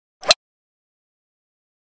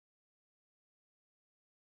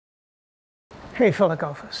Hey fellow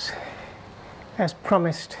golfers, as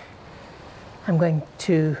promised, I'm going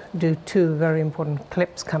to do two very important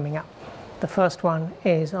clips coming up. The first one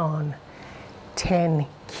is on 10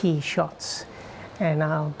 key shots, and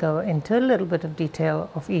I'll go into a little bit of detail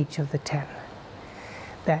of each of the 10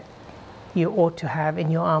 that you ought to have in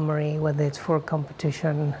your armory, whether it's for a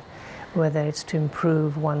competition, whether it's to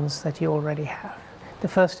improve ones that you already have. The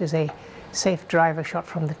first is a safe driver shot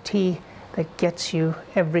from the tee that gets you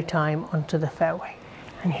every time onto the fairway.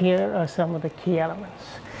 And here are some of the key elements.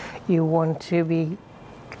 You want to be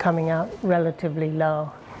coming out relatively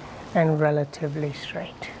low and relatively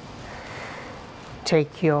straight.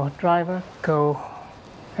 Take your driver, go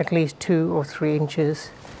at least 2 or 3 inches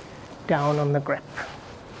down on the grip.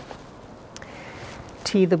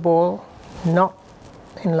 Tee the ball not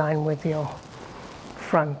in line with your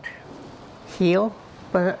front heel,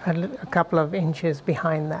 but a couple of inches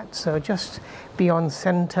behind that. So just beyond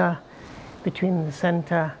center, between the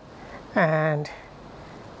center and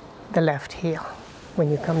the left heel.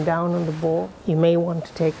 When you come down on the ball, you may want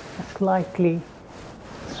to take a slightly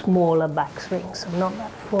smaller backswing. So not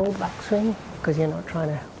that full backswing, because you're not trying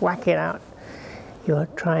to whack it out. You're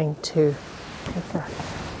trying to take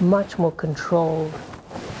a much more controlled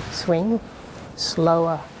swing,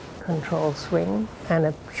 slower controlled swing, and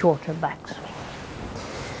a shorter backswing.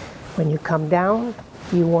 When you come down,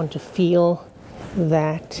 you want to feel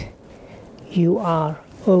that you are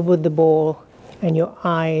over the ball and your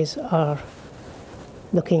eyes are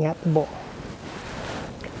looking at the ball.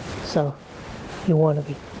 So you want to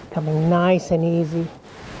be coming nice and easy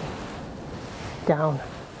down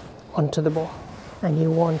onto the ball. And you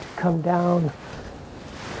want to come down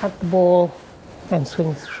at the ball and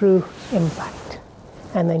swing through impact.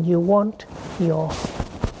 And then you want your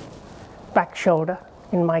back shoulder,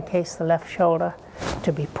 in my case the left shoulder,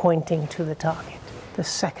 to be pointing to the target. The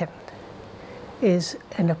second is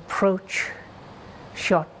an approach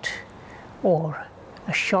shot, or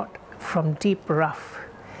a shot from deep rough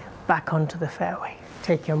back onto the fairway.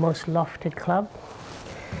 Take your most lofted club,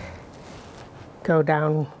 go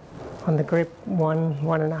down on the grip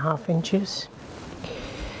 1.5 inches.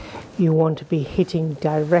 You want to be hitting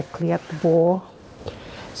directly at the ball,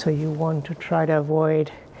 so you want to try to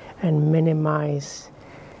avoid and minimize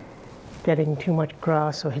getting too much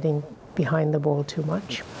grass or hitting behind the ball too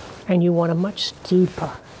much. And you want a much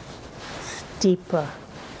steeper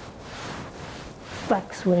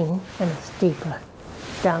backswing and a steeper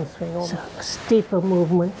downswing. So a steeper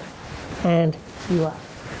movement, and you are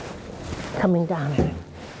coming down in it.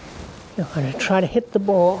 You're going to try to hit the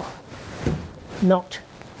ball, not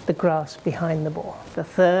the grass behind the ball. The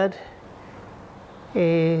third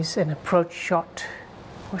is an approach shot,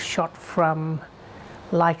 or shot from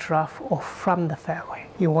light rough or from the fairway.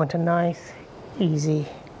 You want a nice, easy,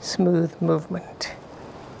 smooth movement.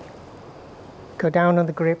 Go down on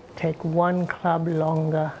the grip, take one club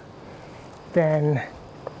longer than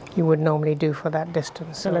you would normally do for that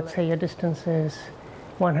distance. So let's say your distance is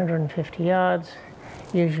 150 yards.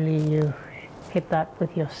 Usually you hit that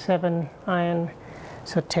with your 7 iron,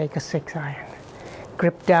 so take a 6 iron.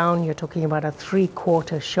 Grip down, you're talking about a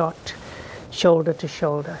 3/4 shot, shoulder to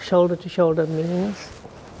shoulder. Shoulder to shoulder means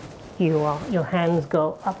your hands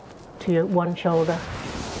go up to your one shoulder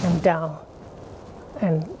and down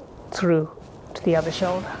and through to the other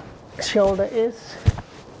shoulder. Shoulder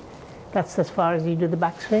that's as far as you do the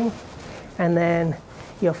backswing, and then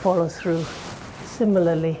your follow through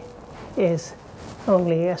similarly is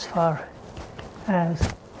only as far as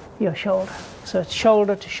your shoulder. So it's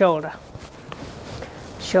shoulder to shoulder,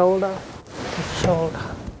 shoulder to shoulder.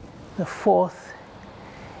 The fourth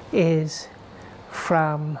is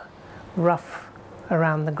from rough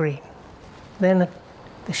around the green. Then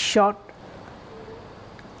the shot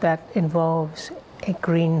that involves a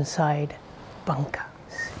greenside bunker.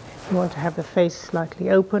 You want to have the face slightly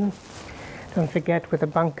open. Don't forget, with a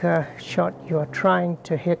bunker shot, you are trying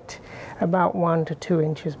to hit about 1 to 2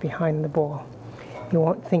 inches behind the ball. You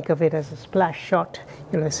won't think of it as a splash shot.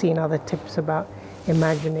 You'll have seen other tips about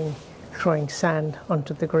imagining throwing sand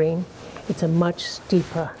onto the green. It's a much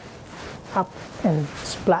steeper up and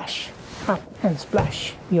splash, up and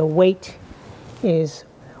splash. Your weight is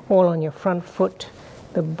all on your front foot.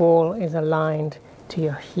 The ball is aligned to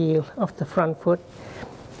your heel of the front foot.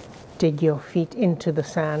 Dig your feet into the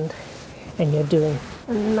sand, and you're doing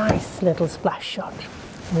a nice little splash shot.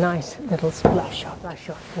 Nice little splash shot.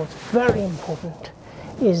 What's very important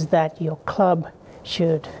is that your club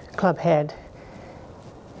head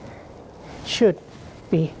should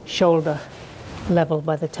be shoulder level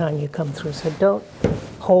by the time you come through. So don't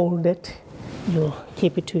hold it, you'll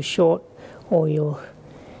keep it too short, or you'll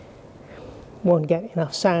won't get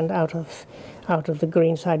enough sand out of the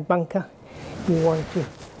greenside bunker. You want to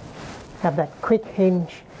have that quick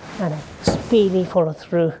hinge and a speedy follow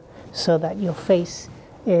through so that your face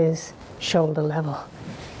is shoulder level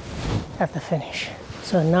at the finish.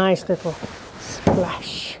 So a nice little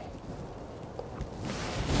splash.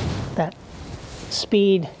 That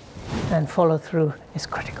speed and follow through is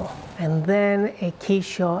critical. And then a key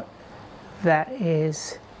shot that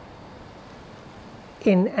is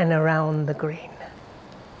in and around the green.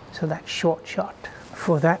 So that short shot.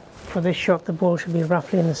 For this shot, the ball should be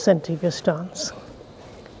roughly in the center of your stance.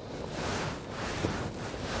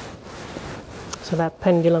 So that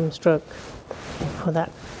pendulum stroke for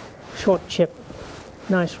that short chip,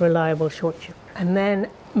 nice reliable short chip. And then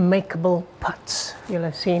Makeable putts. You'll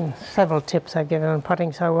have seen several tips I've given on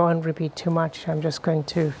putting, so I won't repeat too much. I'm just going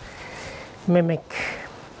to mimic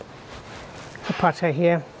the putter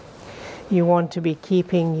here. You want to be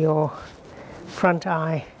keeping your front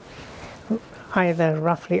eye either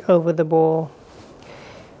roughly over the ball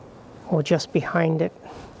or just behind it,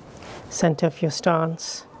 center of your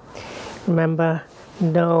stance. Remember,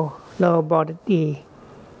 no lower body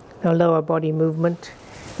movement.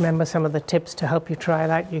 Remember some of the tips to help you try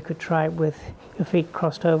that. You could try it with your feet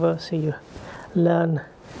crossed over, so you learn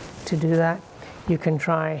to do that. You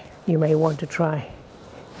may want to try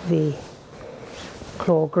the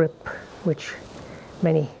claw grip, which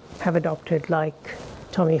many have adopted, like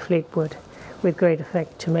Tommy Fleetwood, with great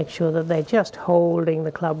effect, to make sure that they're just holding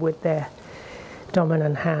the club with their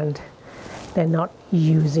dominant hand. They're not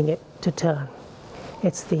using it to turn.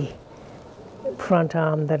 It's the front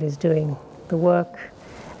arm that is doing the work,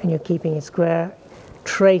 and you're keeping it square.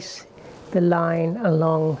 Trace the line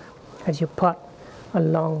along, as you putt,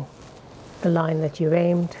 along the line that you've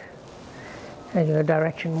aimed, and your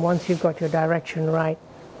direction. Once you've got your direction right,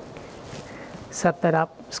 set that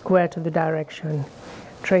up square to the direction,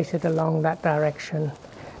 trace it along that direction.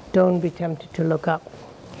 Don't be tempted to look up.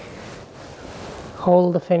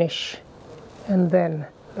 Hold the finish and then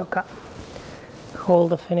look up.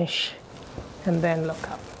 Hold the finish and then look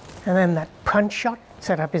up. And then that punch shot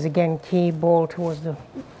setup is again key. Ball towards the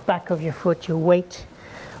back of your foot, your weight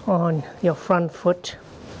on your front foot.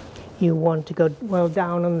 You want to go well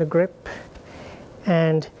down on the grip,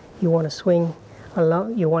 and you want to swing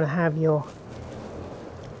along. You want to have your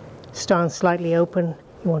stance slightly open.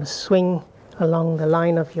 You want to swing along the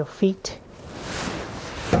line of your feet.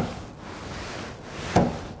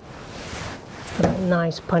 And a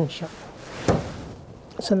nice punch shot.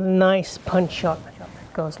 So the nice punch shot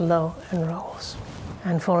goes low and rolls.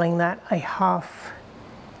 And following that, a half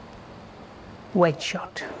wedge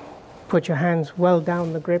shot. Put your hands well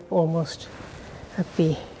down the grip, almost at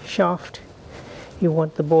the shaft. You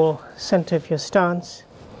want the ball center of your stance.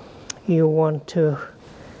 You want to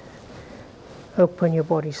open your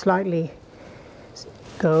body slightly,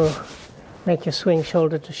 make your swing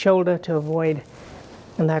shoulder to shoulder to avoid,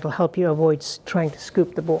 and that'll help you avoid trying to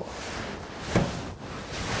scoop the ball.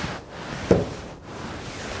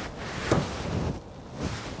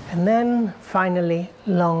 And then finally,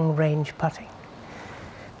 long range putting.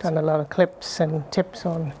 Done a lot of clips and tips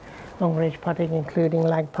on long range putting, including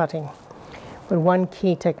lag putting. But one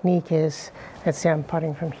key technique is, let's say I'm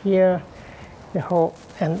putting from here, the hole,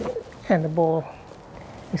 and the ball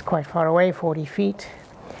is quite far away, 40 feet.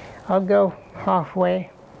 I'll go halfway,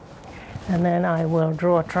 and then I will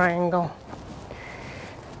draw a triangle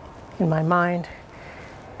in my mind,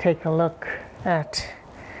 take a look at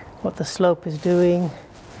what the slope is doing,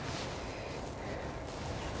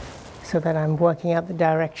 so that I'm working out the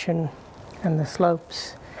direction and the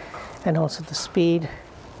slopes and also the speed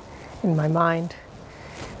in my mind.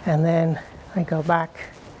 And then I go back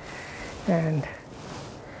and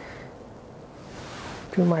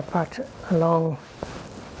do my putt along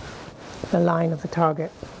the line of the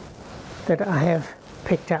target that I have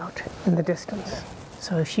picked out in the distance.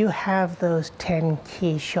 So if you have those 10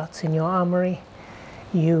 key shots in your armory,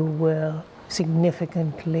 you will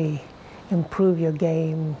significantly improve your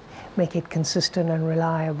game, make it consistent and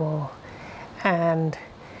reliable, and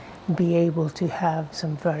be able to have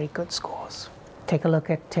some very good scores. Take a look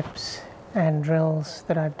at tips and drills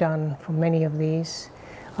that I've done for many of these.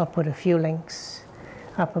 I'll put a few links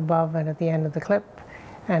up above and at the end of the clip,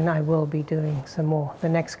 and I will be doing some more. The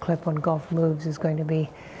next clip on golf moves is going to be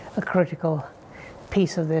a critical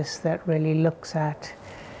piece of this that really looks at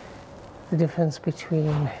the difference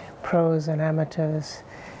between pros and amateurs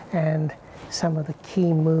and some of the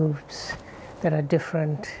key moves that are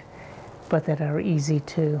different but that are easy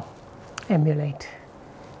to emulate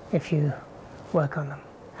if you work on them.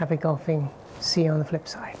 Happy golfing. See you on the flip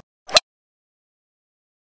side.